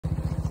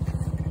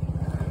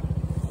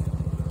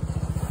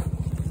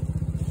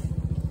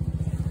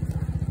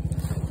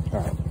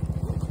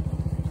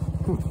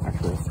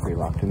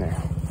walked in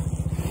there.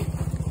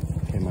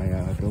 Okay, my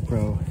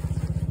GoPro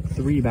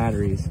 3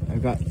 batteries.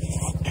 I've got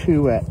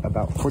 2 at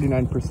about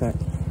 49%,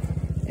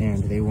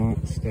 and they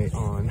won't stay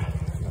on. I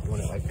got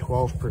one at like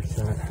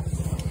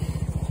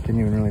 12%. Didn't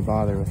even really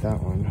bother with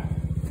that one.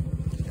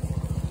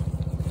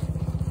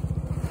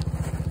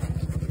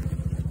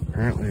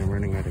 Apparently I'm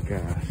running out of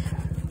gas.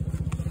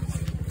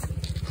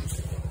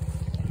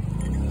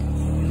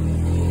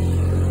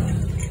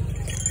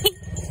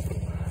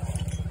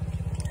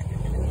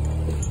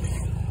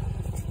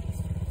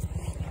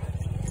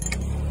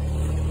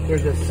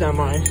 There's a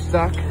semi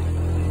stuck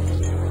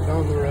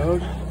down the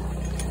road.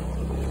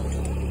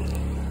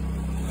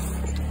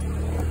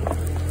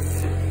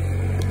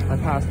 I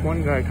passed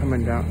one guy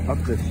coming down up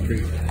this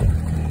street,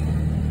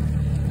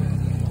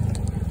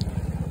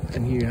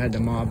 and he had to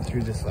mob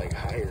through this like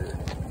higher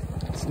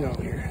snow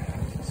here.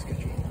 This is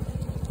sketchy.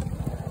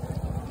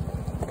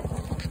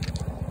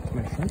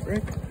 My front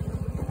brake?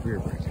 Rear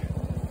brake.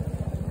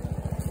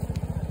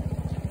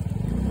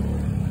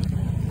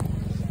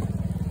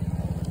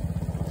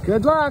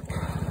 Good luck.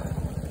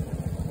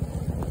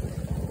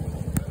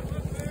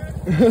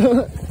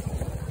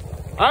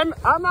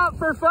 I'm out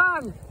for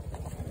fun.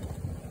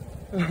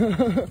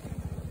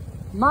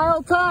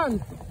 Mile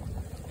 10.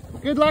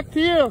 Good luck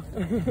to you.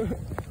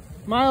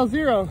 Mile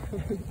 0.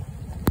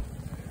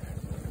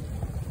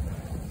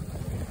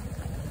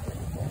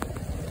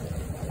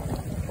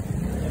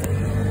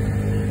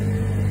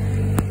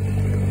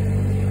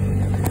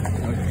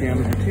 Let's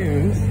jam the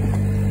tunes.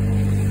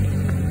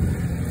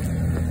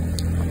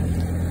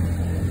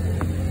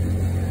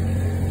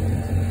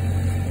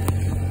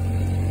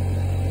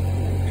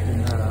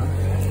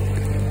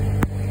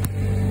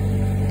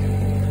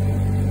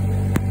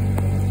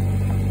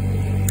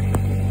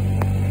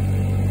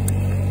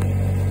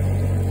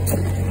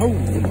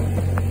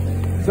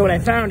 So what I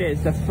found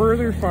is the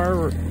further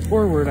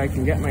forward I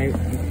can get my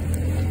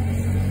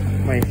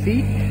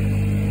feet,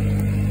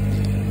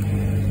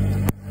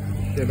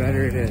 the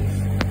better it is.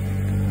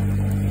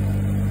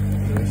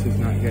 So this is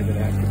not good that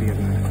I have to be in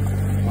the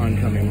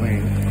oncoming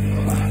lane.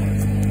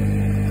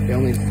 They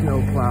only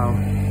snow plow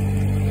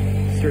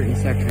certain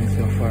sections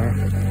so far.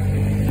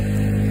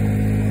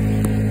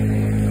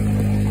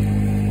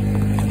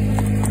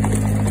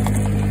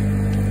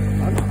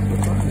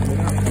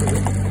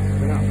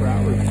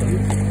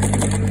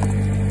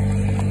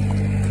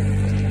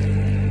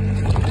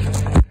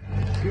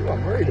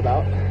 I'm worried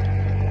about.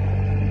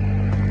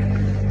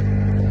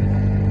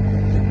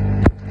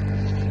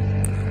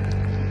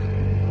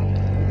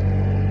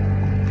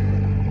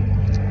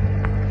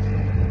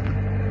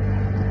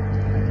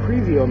 The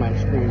preview on my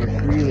screen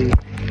is really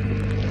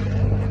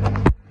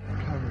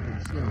covered in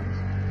snow.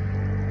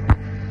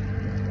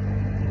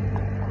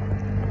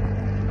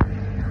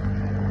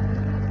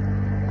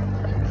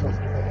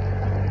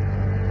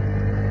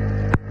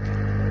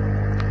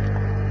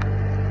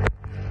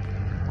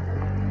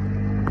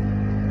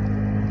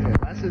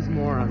 Is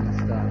more on the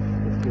stuff.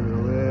 Let's give it a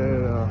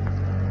little.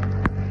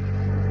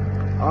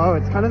 Oh,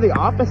 it's kind of the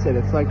opposite.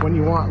 It's like when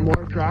you want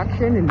more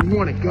traction and you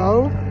want to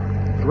go,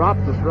 drop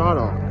the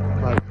throttle.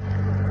 Like,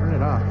 turn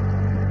it off.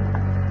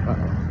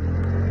 Uh-oh.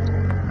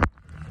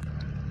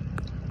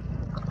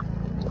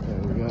 Okay,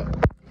 we got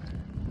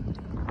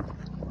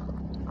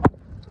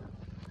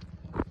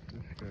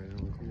this guy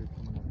over here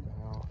coming up the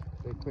hill.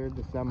 They cleared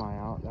the semi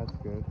out. That's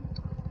good.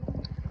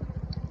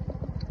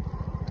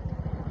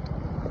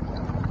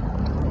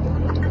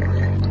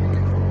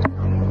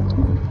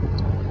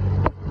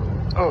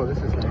 Oh, this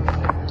is nice.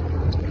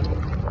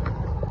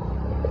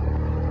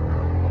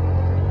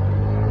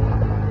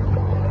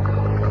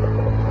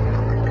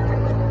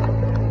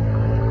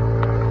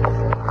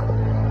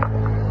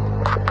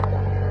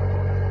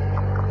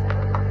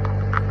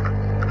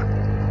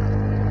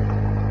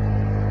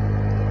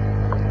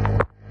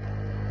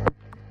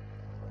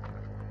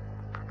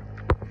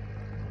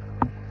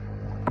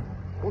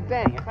 Well,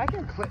 dang, if I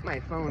can clip my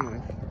phone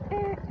with...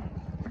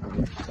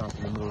 I'm just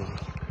stopping in the middle of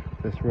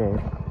this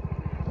road.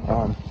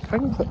 If I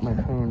can clip my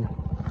phone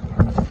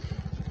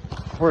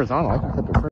horizontal, I can clip it